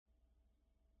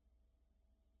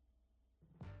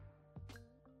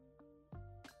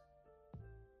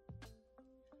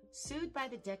Sued by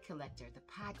the Debt Collector, the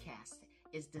podcast,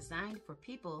 is designed for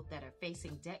people that are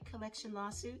facing debt collection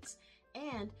lawsuits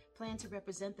and plan to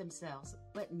represent themselves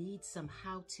but need some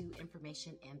how-to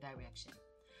information and direction.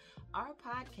 Our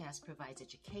podcast provides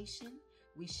education,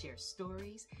 we share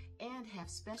stories, and have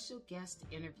special guest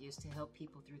interviews to help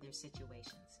people through their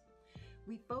situations.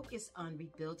 We focus on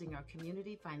rebuilding our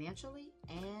community financially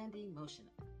and emotionally.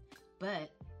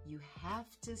 But you have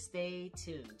to stay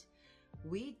tuned.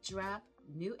 We drop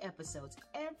new episodes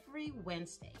every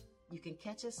Wednesday. You can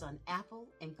catch us on Apple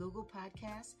and Google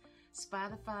Podcasts,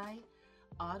 Spotify,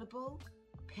 Audible,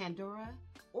 Pandora,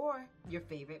 or your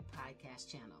favorite podcast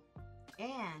channel.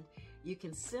 And you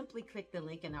can simply click the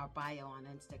link in our bio on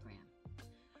Instagram.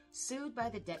 Sued by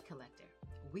the Debt Collector,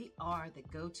 we are the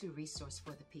go-to resource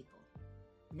for the people.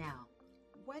 Now,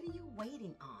 what are you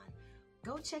waiting on?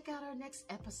 Go check out our next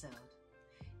episode.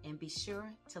 And be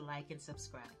sure to like and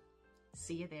subscribe.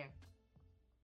 See you there.